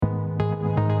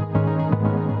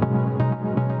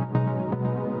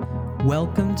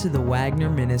Welcome to the Wagner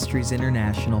Ministries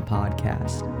International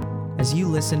podcast. As you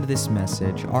listen to this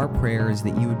message, our prayer is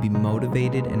that you would be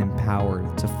motivated and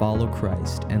empowered to follow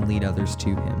Christ and lead others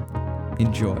to Him.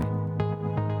 Enjoy.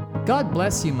 God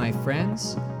bless you, my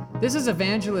friends. This is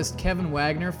Evangelist Kevin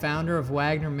Wagner, founder of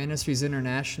Wagner Ministries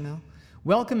International,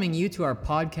 welcoming you to our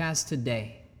podcast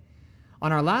today.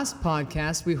 On our last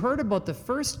podcast, we heard about the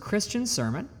first Christian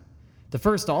sermon, the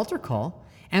first altar call,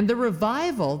 and the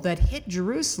revival that hit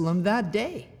Jerusalem that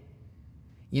day.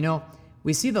 You know,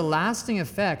 we see the lasting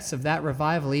effects of that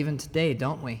revival even today,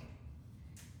 don't we?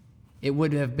 It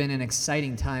would have been an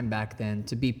exciting time back then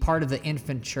to be part of the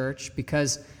infant church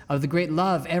because of the great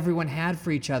love everyone had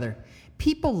for each other.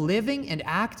 People living and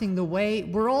acting the way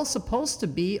we're all supposed to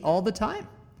be all the time.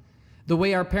 The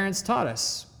way our parents taught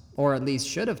us, or at least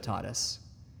should have taught us.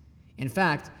 In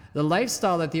fact, the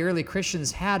lifestyle that the early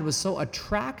Christians had was so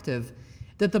attractive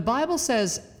that the Bible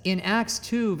says in Acts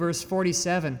 2, verse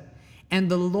 47, "And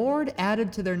the Lord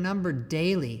added to their number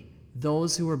daily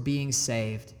those who were being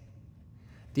saved."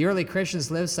 The early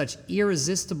Christians lived such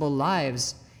irresistible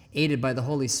lives, aided by the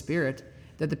Holy Spirit,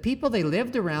 that the people they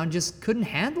lived around just couldn't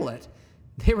handle it.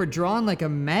 They were drawn like a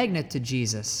magnet to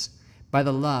Jesus by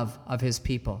the love of His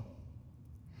people.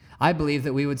 I believe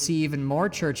that we would see even more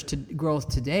church growth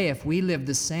today if we lived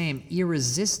the same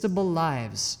irresistible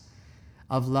lives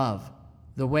of love,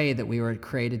 the way that we were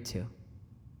created to.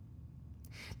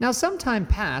 Now, some time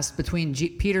passed between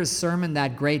Peter's sermon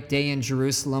that great day in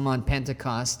Jerusalem on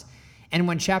Pentecost and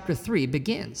when chapter 3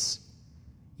 begins.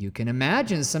 You can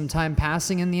imagine some time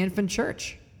passing in the infant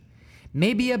church.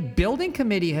 Maybe a building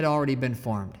committee had already been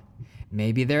formed.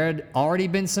 Maybe there had already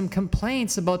been some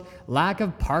complaints about lack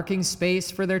of parking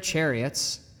space for their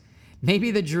chariots.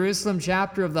 Maybe the Jerusalem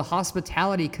chapter of the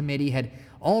hospitality committee had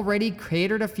already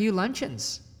catered a few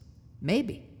luncheons.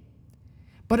 Maybe.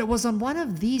 But it was on one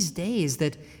of these days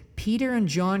that Peter and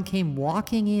John came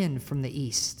walking in from the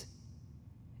east.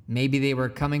 Maybe they were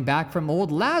coming back from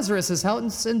old Lazarus'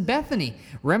 house in Bethany,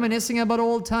 reminiscing about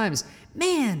old times.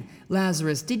 "Man,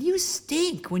 Lazarus, did you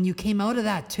stink when you came out of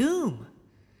that tomb?"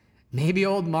 Maybe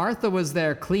old Martha was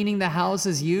there cleaning the house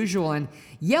as usual and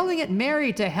yelling at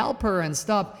Mary to help her and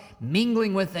stop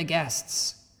mingling with the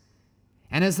guests.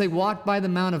 And as they walked by the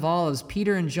Mount of Olives,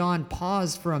 Peter and John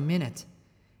paused for a minute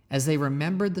as they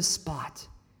remembered the spot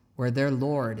where their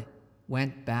Lord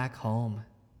went back home.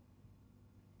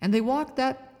 And they walked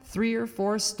that 3 or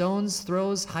 4 stones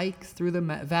throws hike through the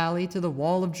valley to the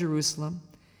wall of Jerusalem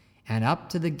and up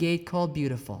to the gate called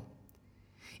Beautiful.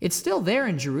 It's still there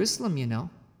in Jerusalem, you know.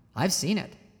 I've seen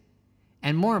it.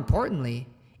 And more importantly,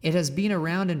 it has been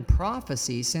around in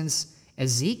prophecy since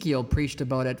Ezekiel preached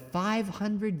about it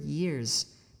 500 years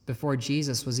before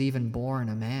Jesus was even born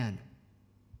a man.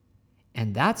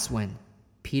 And that's when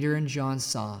Peter and John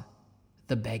saw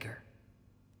the beggar.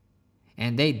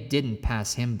 And they didn't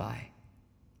pass him by.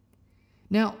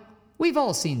 Now, we've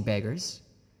all seen beggars.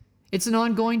 It's an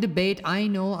ongoing debate, I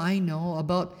know,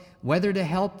 about whether to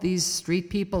help these street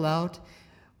people out,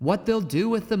 what they'll do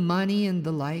with the money and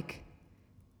the like.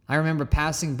 I remember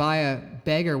passing by a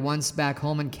beggar once back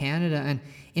home in Canada and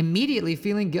immediately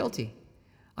feeling guilty.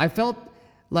 I felt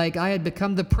like I had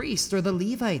become the priest or the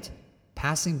Levite,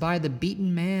 passing by the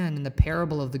beaten man in the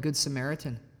parable of the Good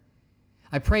Samaritan.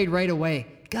 I prayed right away,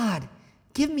 "God,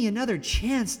 give me another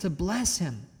chance to bless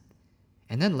him."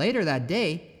 And then later that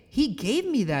day, He gave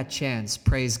me that chance,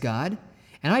 praise God,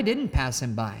 and I didn't pass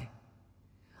him by.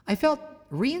 I felt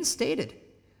reinstated,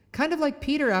 kind of like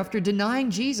Peter after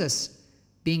denying Jesus,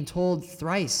 being told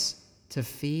thrice to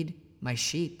feed my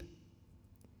sheep.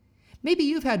 Maybe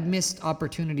you've had missed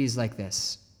opportunities like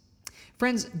this.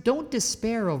 Friends, don't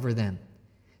despair over them.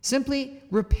 Simply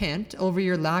repent over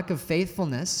your lack of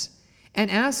faithfulness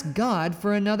and ask God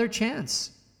for another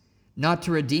chance. Not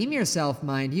to redeem yourself,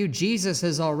 mind you, Jesus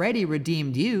has already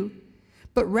redeemed you,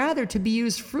 but rather to be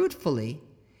used fruitfully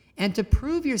and to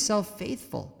prove yourself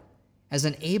faithful as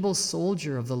an able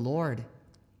soldier of the Lord.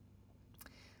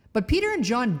 But Peter and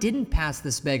John didn't pass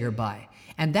this beggar by,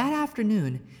 and that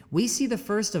afternoon we see the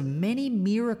first of many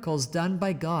miracles done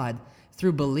by God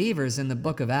through believers in the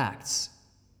book of Acts.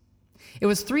 It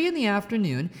was 3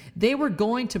 p.m. They were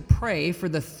going to pray for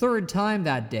the 3rd time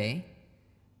that day.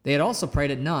 They had also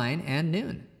prayed at 9 and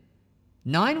noon.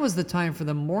 9 was the time for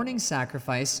the morning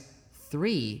sacrifice,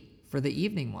 3 for the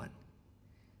evening one.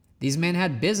 These men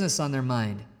had business on their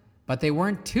mind, but they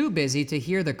weren't too busy to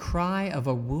hear the cry of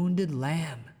a wounded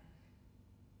lamb.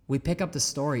 We pick up the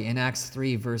story in Acts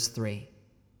 3, verse 3.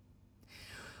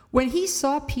 When he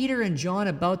saw Peter and John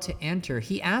about to enter,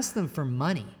 he asked them for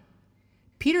money.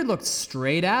 Peter looked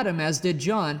straight at him, as did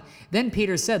John. Then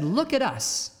Peter said, "Look at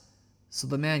us." So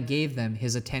the man gave them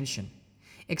his attention,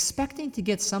 expecting to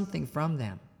get something from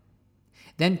them.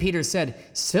 Then Peter said,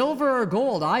 "Silver or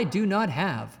gold I do not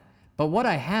have, but what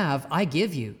I have I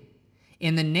give you.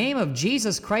 In the name of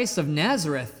Jesus Christ of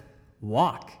Nazareth,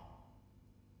 walk."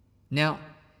 Now,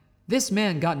 this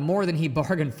man got more than he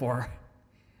bargained for.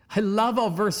 I love how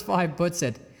verse 5 puts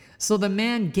it. So the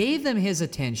man gave them his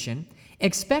attention,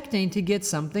 expecting to get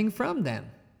something from them.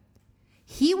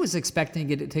 He was expecting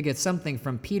to get something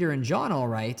from Peter and John, all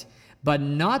right, but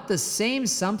not the same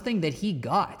something that he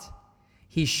got.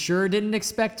 He sure didn't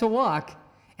expect to walk,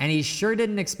 and he sure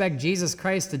didn't expect Jesus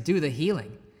Christ to do the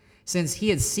healing, since he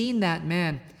had seen that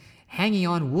man hanging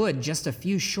on wood just a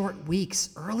few short weeks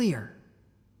earlier.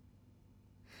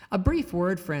 A brief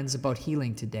word, friends, about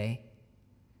healing today.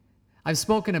 I've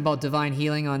spoken about divine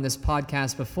healing on this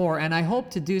podcast before, and I hope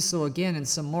to do so again in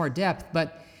some more depth,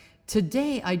 but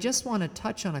today I just want to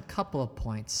touch on a couple of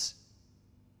points.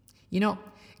 You know,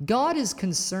 God is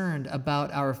concerned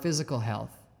about our physical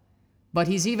health, but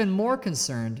he's even more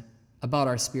concerned about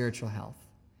our spiritual health,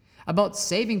 about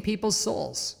saving people's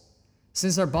souls,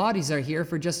 since our bodies are here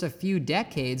for just a few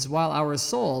decades while our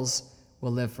souls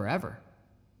will live forever.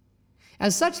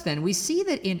 As such, then, we see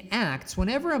that in Acts,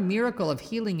 whenever a miracle of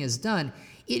healing is done,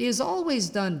 it is always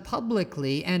done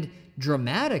publicly and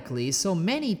dramatically so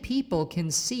many people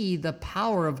can see the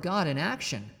power of God in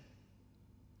action.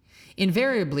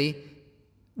 Invariably,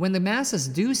 when the masses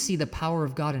do see the power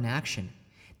of God in action,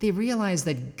 they realize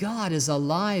that God is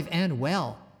alive and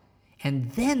well,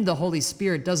 and then the Holy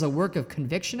Spirit does a work of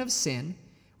conviction of sin,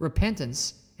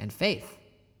 repentance, and faith.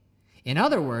 In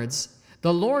other words,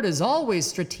 the Lord is always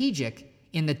strategic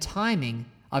in the timing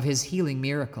of his healing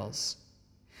miracles,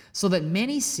 so that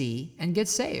many see and get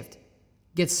saved,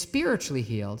 get spiritually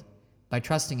healed by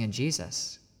trusting in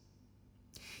Jesus.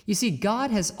 You see,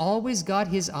 God has always got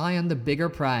his eye on the bigger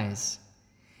prize,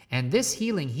 and this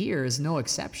healing here is no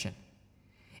exception.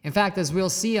 In fact, as we'll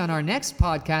see on our next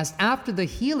podcast, after the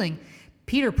healing,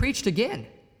 Peter preached again,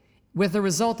 with the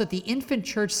result that the infant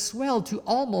church swelled to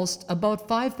almost about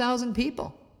 5,000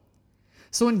 people.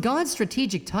 So in God's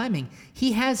strategic timing,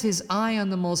 he has his eye on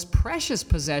the most precious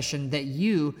possession that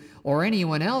you or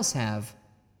anyone else have,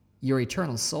 your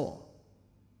eternal soul.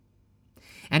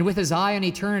 And with his eye on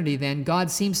eternity, then,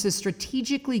 God seems to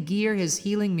strategically gear his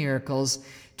healing miracles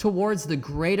towards the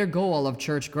greater goal of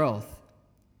church growth.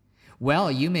 Well,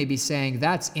 you may be saying,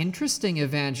 "That's interesting,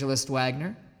 Evangelist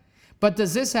Wagner, but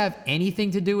does this have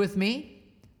anything to do with me?"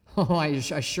 Oh, I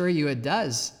assure you it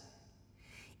does.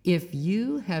 If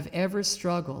you have ever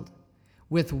struggled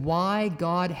with why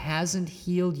God hasn't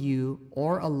healed you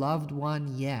or a loved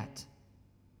one yet,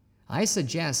 I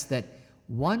suggest that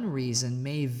one reason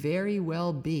may very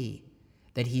well be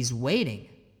that he's waiting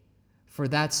for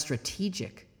that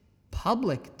strategic,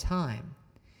 public time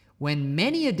when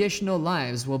many additional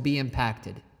lives will be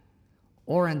impacted,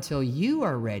 or until you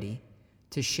are ready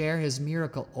to share his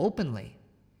miracle openly,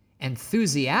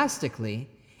 enthusiastically,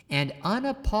 and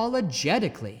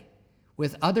unapologetically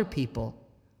with other people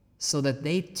so that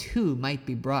they too might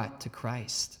be brought to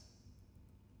Christ.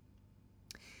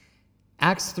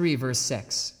 Acts 3, verse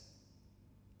 6.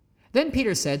 Then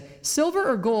Peter said, "Silver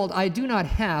or gold I do not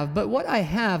have, but what I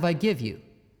have I give you.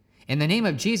 In the name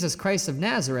of Jesus Christ of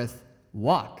Nazareth,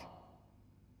 walk."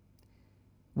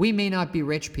 We may not be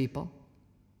rich people.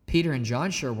 Peter and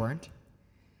John sure weren't.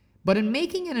 But in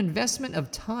making an investment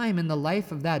of time in the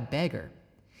life of that beggar,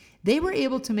 they were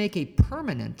able to make a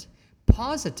permanent,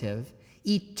 positive,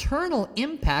 eternal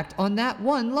impact on that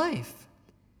one life.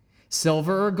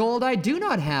 "Silver or gold I do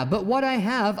not have, but what I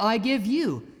have I give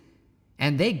you."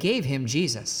 And they gave him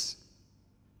Jesus.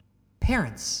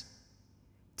 Parents,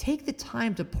 take the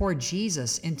time to pour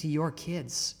Jesus into your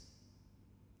kids.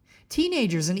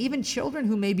 Teenagers and even children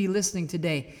who may be listening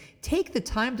today, take the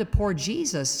time to pour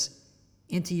Jesus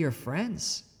into your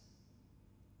friends.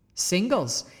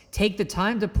 Singles, take the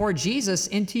time to pour Jesus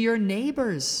into your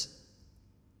neighbors.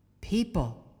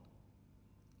 People,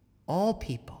 all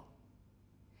people,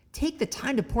 take the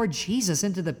time to pour Jesus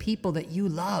into the people that you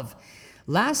love.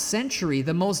 Last century,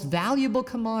 the most valuable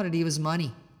commodity was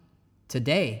money.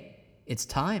 Today, it's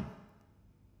time.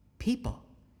 People,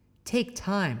 take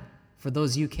time for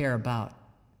those you care about.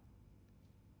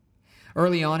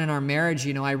 Early on in our marriage,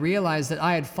 I realized that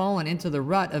I had fallen into the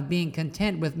rut of being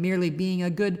content with merely being a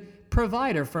good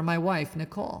provider for my wife,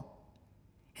 Nicole.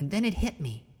 And then it hit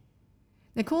me.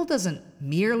 Nicole doesn't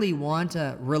merely want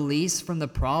a release from the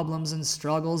problems and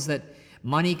struggles that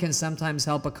money can sometimes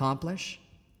help accomplish.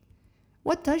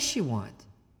 What does she want?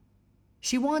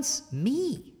 She wants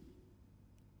me.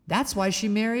 That's why she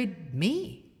married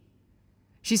me.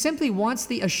 She simply wants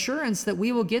the assurance that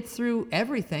we will get through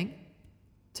everything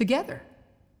together.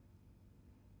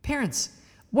 Parents,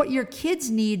 what your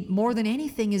kids need more than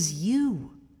anything is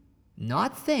you.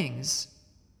 Not things,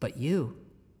 but you.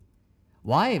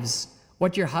 Wives,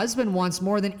 what your husband wants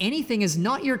more than anything is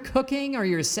not your cooking or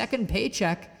your second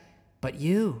paycheck, but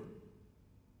you.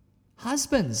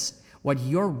 Husbands, what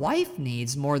your wife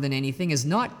needs more than anything is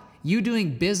not you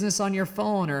doing business on your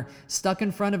phone or stuck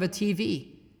in front of a TV,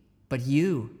 but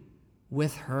you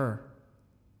with her.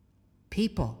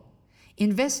 People,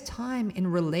 invest time in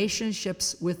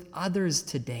relationships with others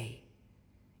today.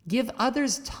 Give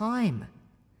others time,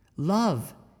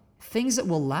 love, things that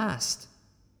will last.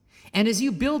 And as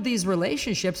you build these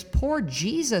relationships, pour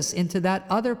Jesus into that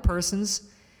other person's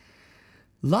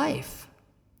life.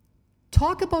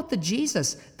 Talk about the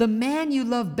Jesus, the man you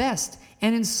love best,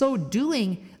 and in so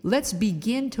doing, let's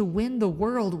begin to win the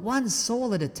world one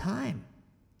soul at a time.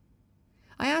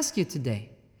 I ask you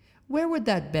today, where would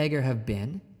that beggar have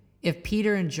been if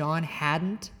Peter and John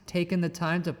hadn't taken the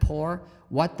time to pour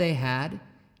what they had,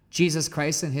 Jesus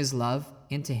Christ and his love,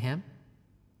 into him?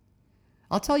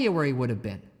 I'll tell you where he would have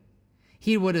been.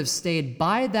 He would have stayed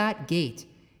by that gate,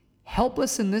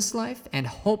 helpless in this life and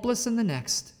hopeless in the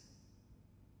next.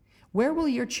 Where will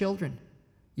your children,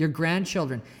 your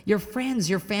grandchildren, your friends,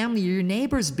 your family, your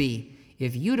neighbors be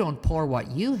if you don't pour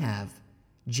what you have,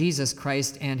 Jesus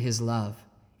Christ and his love,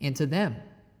 into them?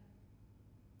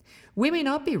 We may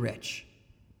not be rich,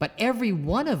 but every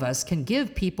one of us can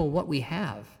give people what we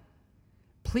have.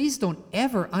 Please don't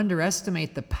ever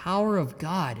underestimate the power of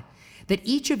God that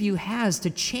each of you has to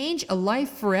change a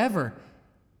life forever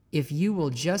if you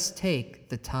will just take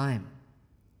the time.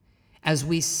 As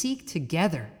we seek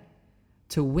together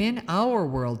to win our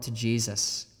world to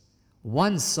Jesus,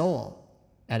 one soul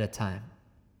at a time.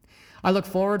 I look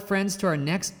forward, friends, to our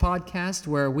next podcast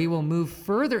where we will move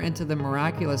further into the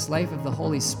miraculous life of the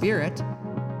Holy Spirit.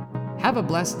 Have a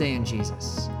blessed day in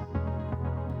Jesus.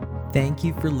 Thank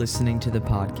you for listening to the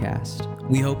podcast.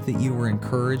 We hope that you were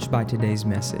encouraged by today's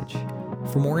message.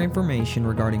 For more information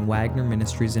regarding Wagner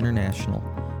Ministries International,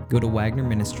 go to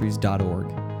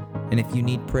wagnerministries.org. And if you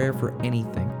need prayer for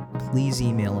anything, please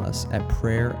email us at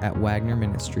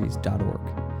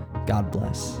prayer@wagnerministries.org. God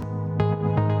bless.